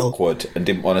felt awkward and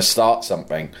didn't want to start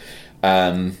something.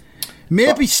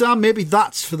 Maybe, Sam, maybe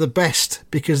that's for the best,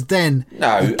 because then he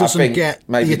doesn't get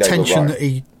the attention that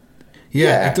he...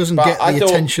 Yeah, it doesn't get the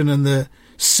attention and the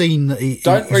scene that he...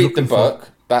 Don't read the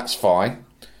book, that's fine.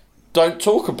 Don't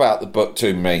talk about the book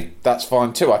to me, that's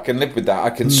fine too. I can live with that. I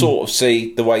can sort of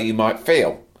see the way you might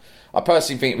feel. I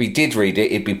personally think if he did read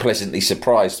it, he'd be pleasantly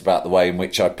surprised about the way in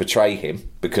which I portray him,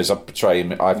 because I portray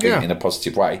him, I think, in a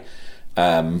positive way.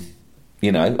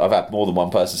 You know, I've had more than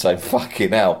one person say, fucking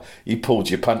hell, you pulled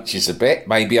your punches a bit.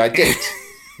 Maybe I did.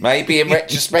 Maybe in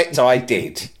retrospect I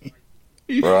did.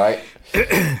 Right?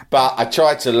 But I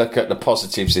tried to look at the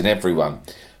positives in everyone.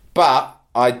 But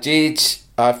I did,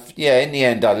 in the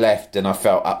end I left and I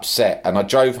felt upset. And I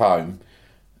drove home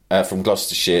from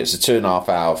Gloucestershire. It's a 2.5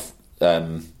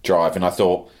 hour drive. And I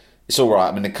thought, it's all right,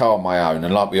 I'm in the car on my own.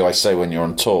 And like we always say when you're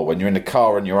on tour, when you're in the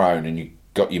car on your own and you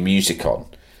got your music on,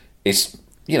 it's,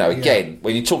 you know, again,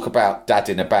 when you talk about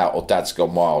dadding about or dad's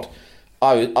gone wild,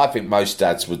 I think most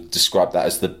dads would describe that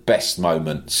as the best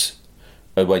moments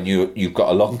when you've got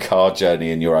a long car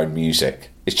journey and your own music.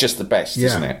 It's just the best,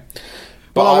 isn't it?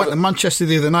 But I went to Manchester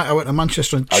the other night. I went to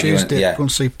Manchester on Tuesday to go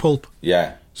and see Pulp.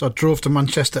 Yeah. So I drove to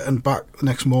Manchester and back the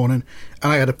next morning,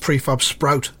 and I had a Prefab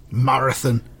Sprout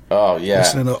marathon. Oh, yeah.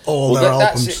 Listening to all their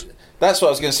albums. That's what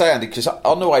I was going to say, Andy, because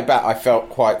on the way back I felt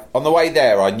quite... On the way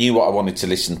there I knew what I wanted to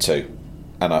listen to,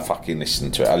 and I fucking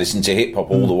listened to it. I listened to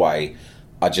hip-hop all the way.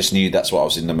 I just knew that's what I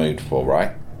was in the mood for,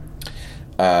 right?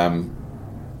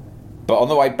 But on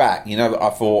the way back, you know,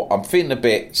 I thought, I'm feeling a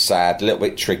bit sad, a little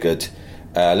bit triggered,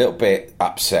 a little bit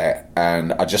upset,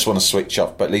 and I just want to switch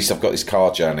off, but at least I've got this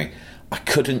car journey. I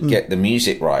couldn't get the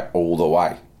music right all the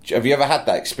way. Have you ever had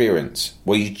that experience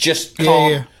where you just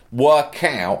can't work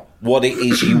out what it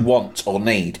is you want or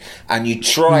need, and you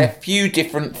try a few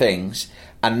different things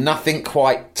and nothing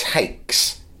quite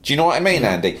takes? Do you know what I mean,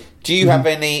 Andy? Do you have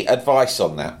any advice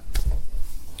on that?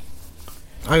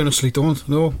 I honestly don't,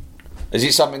 no. Is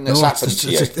it something that's happened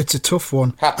to you? It's a tough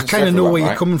one. Happens I kind of know where right?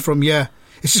 you're coming from, yeah.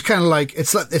 It's just kind of like,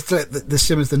 it's like the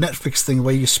same as the Netflix thing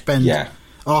where you spend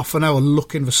half an hour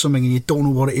looking for something and you don't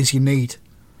know what it is you need.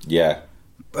 Yeah.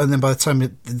 And then by the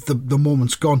time the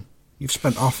moment's gone, you've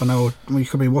spent half an hour when you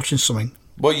could be watching something.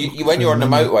 Well, when you're on the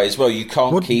motorway as well, you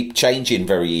can't keep changing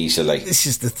very easily. This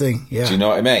is the thing, yeah. Do you know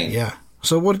what I mean? Yeah.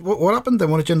 So what happened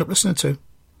then? What did you end up listening to?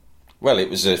 Well, it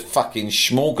was a fucking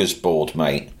smorgasbord,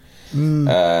 mate.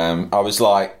 I was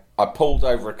like, I pulled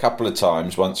over a couple of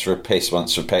times, once for a piss,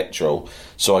 once for petrol,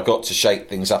 so I got to shake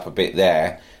things up a bit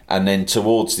there. And then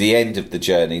towards the end of the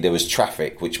journey, there was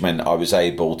traffic, which meant I was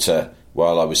able to,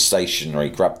 while I was stationary,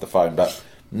 grab the phone. But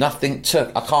nothing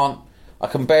took. I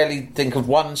can barely think of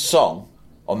one song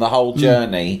on the whole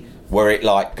journey where it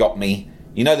like got me.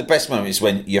 You know, the best moment is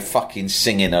when you're fucking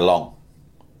singing along,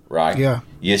 right? Yeah.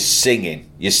 You're singing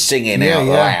out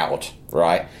loud,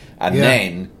 right? And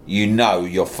then you know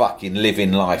you're fucking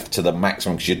living life to the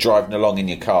maximum because you're driving along in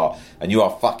your car and you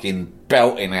are fucking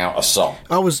belting out a song.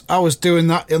 I was doing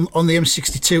that on the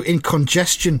M62 in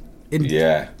congestion, in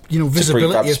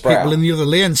visibility of people in the other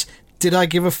lanes. Did I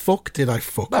give a fuck? Did I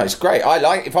fuck? No, it's great. I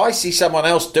like if I see someone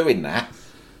else doing that,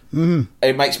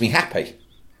 it makes me happy.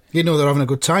 You know they're having a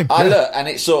good time. I look, and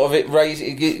it sort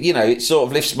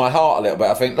of lifts my heart a little bit.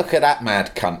 I think, look at that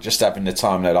mad cunt just having the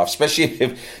time of their life, especially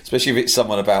if it's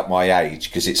someone about my age,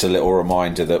 because it's a little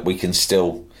reminder that we can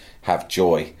still have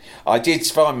joy. I did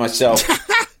find myself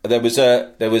it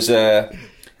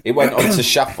went on to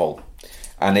shuffle,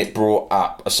 and it brought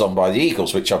up a song by the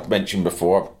Eagles, which I've mentioned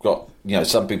before. I've got,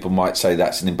 some people might say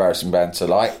that's an embarrassing band to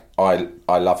like. I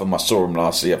love them. I saw them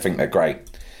last year. I think they're great.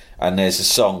 And there's a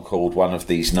song called One of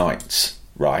These Nights,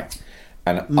 right?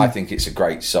 And I think it's a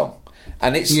great song.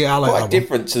 And it's quite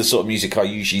different to the sort of music I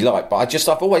usually like, but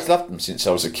I've always loved them since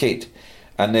I was a kid.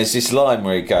 And there's this line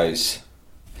where he goes,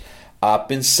 I've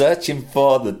been searching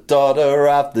for the daughter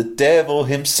of the devil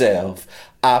himself.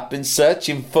 I've been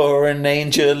searching for an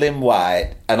angel in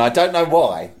white. And I don't know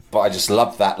why, but I just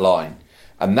love that line.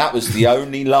 And that was the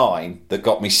only line that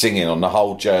got me singing on the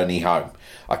whole journey home.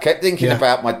 I kept thinking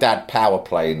about my dad power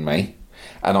playing me,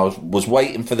 and I was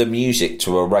waiting for the music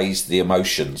to erase the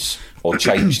emotions or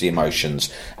change the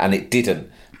emotions, and it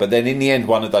didn't. But then in the end,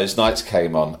 One of Those Nights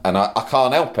came on, and I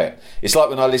can't help it. It's like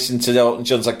when I listen to Elton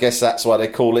John's, I guess that's why they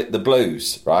call it the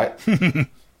blues, right?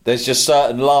 There's just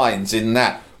certain lines in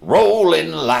that.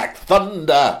 Rolling like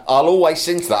thunder. I'll always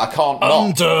sing to that. I can't not.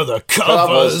 Under the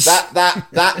covers.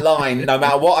 That line, no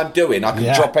matter what I'm doing, I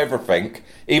can drop everything.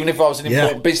 Even if I was in an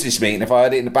important business meeting, if I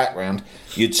heard it in the background,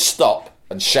 you'd stop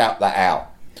and shout that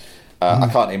out. I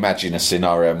can't imagine a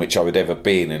scenario in which I would ever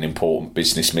be in an important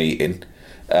business meeting,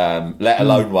 let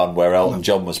alone one where Elton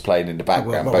John was playing in the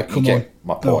background. But you get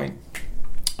my point.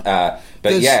 I've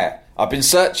been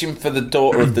searching for the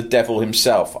daughter of the devil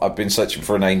himself. I've been searching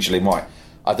for an angel in white.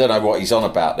 I don't know what he's on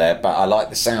about there, but I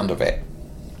like the sound of it.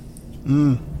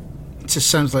 It just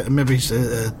sounds like maybe he's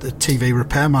a TV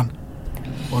repairman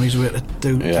on his way to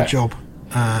do the job.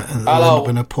 Hello,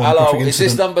 is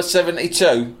this number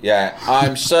 72? Yeah,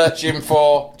 I'm searching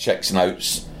for, checks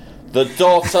notes, the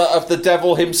daughter of the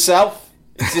devil himself.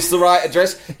 Is this the right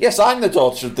address? Yes, I'm the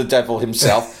daughter of the devil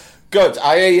himself. Good,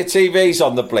 I hear your TV's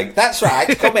on the blink. That's right,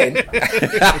 come in.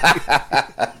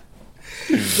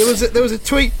 There was a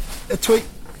tweet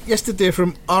yesterday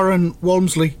from Aaron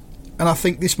Walmsley, and I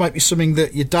think this might be something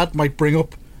that your dad might bring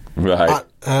up Right. at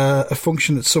a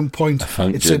function at some point.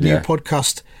 function, It's a new yeah.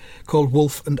 podcast called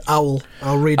Wolf and Owl.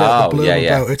 I'll read out the blurb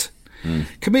about it.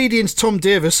 Comedians Tom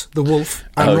Davis, the wolf,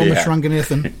 and Ramesh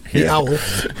Ranganathan, the owl,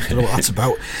 I don't know what that's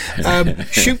about,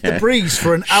 shoot the breeze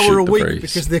for an hour a week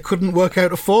because they couldn't work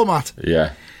out a format.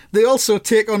 Yeah. They also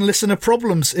take on listener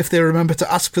problems if they remember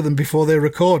to ask for them before they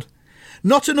record.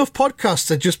 Not enough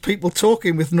podcasts are just people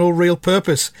talking with no real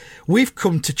purpose. We've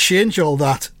come to change all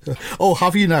that. Oh,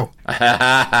 have you now?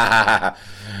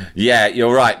 Yeah,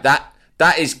 you're right.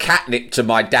 That is catnip to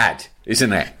my dad,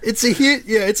 isn't it? It's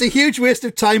a huge waste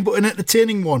of time, but an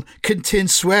entertaining one.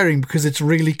 Contains swearing because it's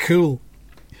really cool.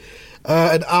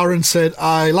 And Aaron said,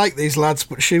 I like these lads,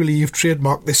 but surely you've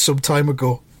trademarked this some time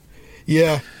ago.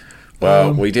 Yeah.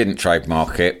 Well, we didn't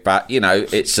trademark it, but, you know,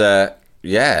 it's,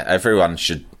 everyone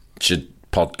should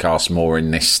podcast more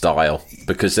in this style,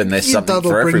 because then there's Your something dad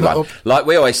will for bring that everyone. up. Like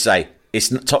we always say,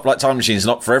 Top Flight Time Machine is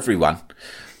not for everyone,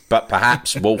 but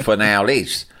perhaps Wolf and Owl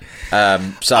is.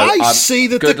 I see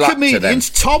that the good luck to them. comedians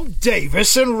Tom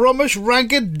Davis and Ramesh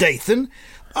Ranganathan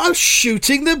are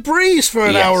shooting the breeze for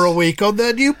an Yes. hour a week on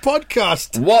their new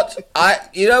podcast. What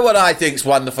I think's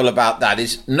wonderful about that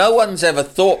is no one's ever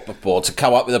thought before to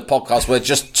come up with a podcast where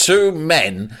just two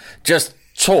men just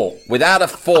talk without a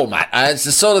format, and it's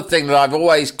the sort of thing that I've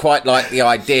always quite liked the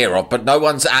idea of, but no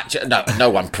one's actually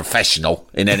no one professional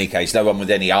in any case, no one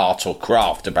with any art or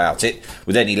craft about it,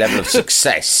 with any level of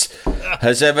success,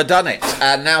 has ever done it,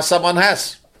 and now someone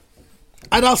has.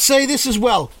 And I'll say this as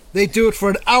well, they do it for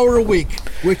an hour a week,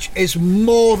 which is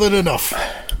more than enough.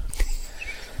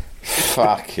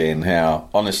 Fucking hell.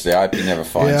 Honestly, I hope he never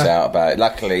finds out about it.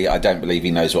 Luckily, I don't believe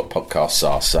he knows what podcasts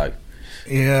are, so.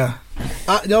 Yeah.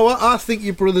 I think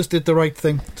your brothers did the right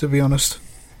thing, to be honest.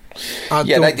 They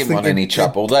didn't want any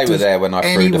trouble. They were there when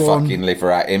I threw the fucking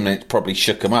liver at him, and it probably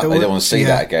shook them up. They don't want to see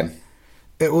that again.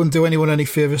 It wouldn't do anyone any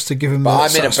favours to give him But the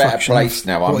I'm in a better place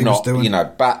now. I'm not,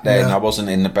 back then I wasn't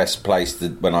in the best place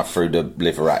when I threw the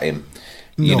liver at him.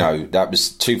 You know, that was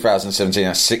 2017,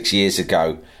 that's 6 years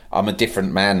ago. I'm a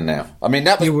different man now. I mean,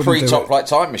 that was pre-Top Flight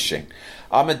Time Machine.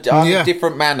 I'm a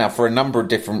different man now for a number of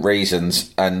different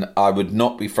reasons, and I would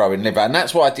not be throwing liver. And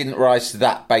that's why I didn't rise to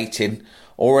that baiting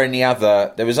or any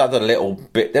other. There was other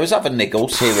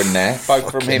niggles here and there,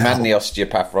 both from him and the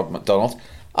osteopath Rob McDonald.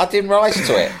 I didn't rise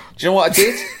to it. Do you know what I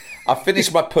did? I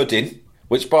finished my pudding,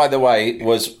 which, by the way,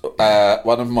 was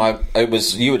one of my. It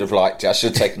was, you would have liked it. I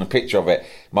should have taken a picture of it.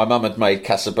 My mum had made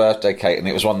Cass a birthday cake, and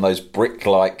it was one of those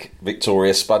brick-like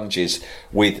Victoria sponges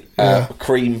with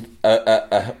cream,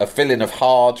 a filling of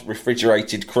hard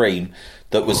refrigerated cream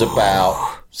that was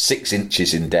about 6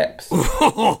 inches in depth.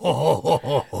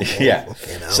 Yeah.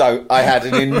 So I had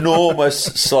an enormous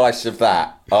slice of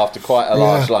that after quite a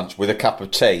large lunch with a cup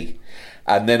of tea.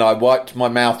 And then I wiped my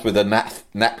mouth with a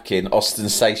napkin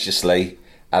ostentatiously,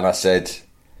 and I said,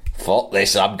 fuck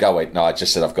this, I'm going. No, I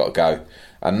just said I've got to go.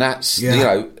 And that's,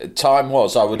 time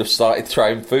was I would have started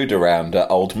throwing food around at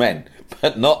old men,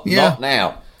 but not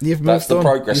now. That's the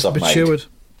progress I've made.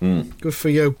 Good for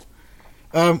you.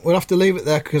 We'll have to leave it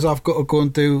there because I've got to go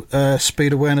and do a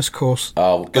speed awareness course.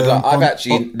 Oh, good luck. I've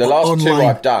actually, the last two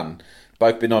I've done,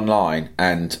 both been online,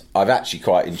 and I've actually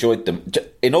quite enjoyed them.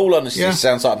 In all honesty, it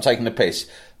sounds like I'm taking the piss.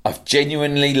 I've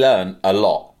genuinely learned a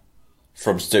lot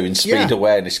from doing speed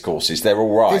awareness courses. They're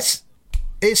all right.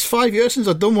 It's 5 years since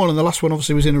I've done one, and the last one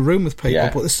obviously was in a room with people,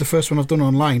 but this is the first one I've done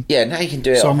online. Yeah, now you can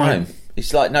do it at home.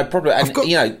 It's like no problem. And,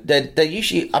 they're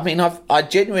usually... I mean, I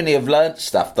genuinely have learnt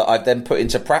stuff that I've then put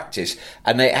into practice,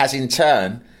 and it has in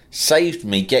turn saved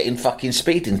me getting fucking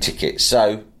speeding tickets.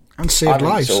 So... And saved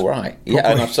lives. It's all right.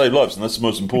 Yeah, and I've saved lives, and that's the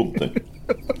most important thing.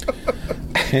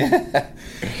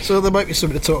 So there might be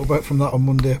something to talk about from that on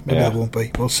Monday. Maybe there won't be.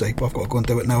 We'll see. But I've got to go and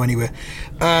do it now anyway.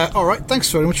 All right.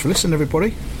 Thanks very much for listening,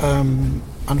 everybody. And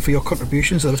for your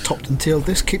contributions that have topped and tailed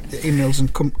this. Keep the emails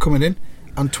and coming in,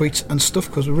 and tweets and stuff,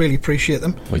 because we really appreciate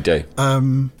them. We do.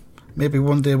 Maybe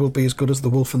one day we'll be as good as the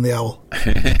Wolf and the Owl.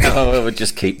 We'll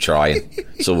just keep trying.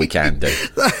 That's all we can do.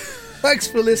 Thanks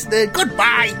for listening.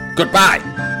 Goodbye.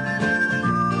 Goodbye.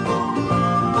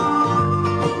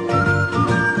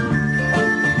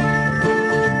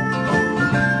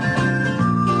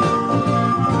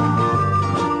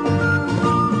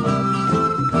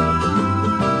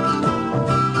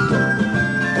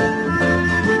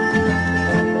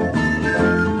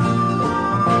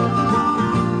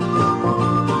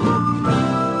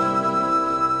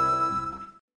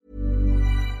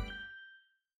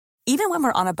 Even when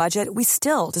we're on a budget, we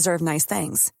still deserve nice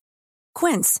things.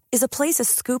 Quince is a place to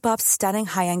scoop up stunning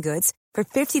high-end goods for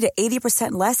 50 to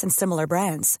 80% less than similar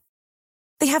brands.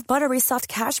 They have buttery soft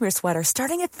cashmere sweaters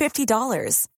starting at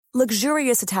 $50,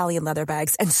 luxurious Italian leather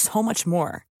bags, and so much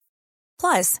more.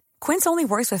 Plus, Quince only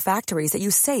works with factories that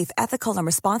use safe, ethical, and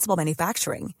responsible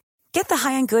manufacturing. Get the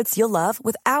high-end goods you'll love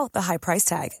without the high price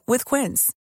tag with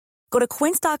Quince. Go to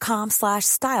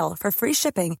quince.com/style for free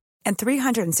shipping and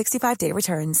 365-day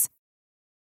returns.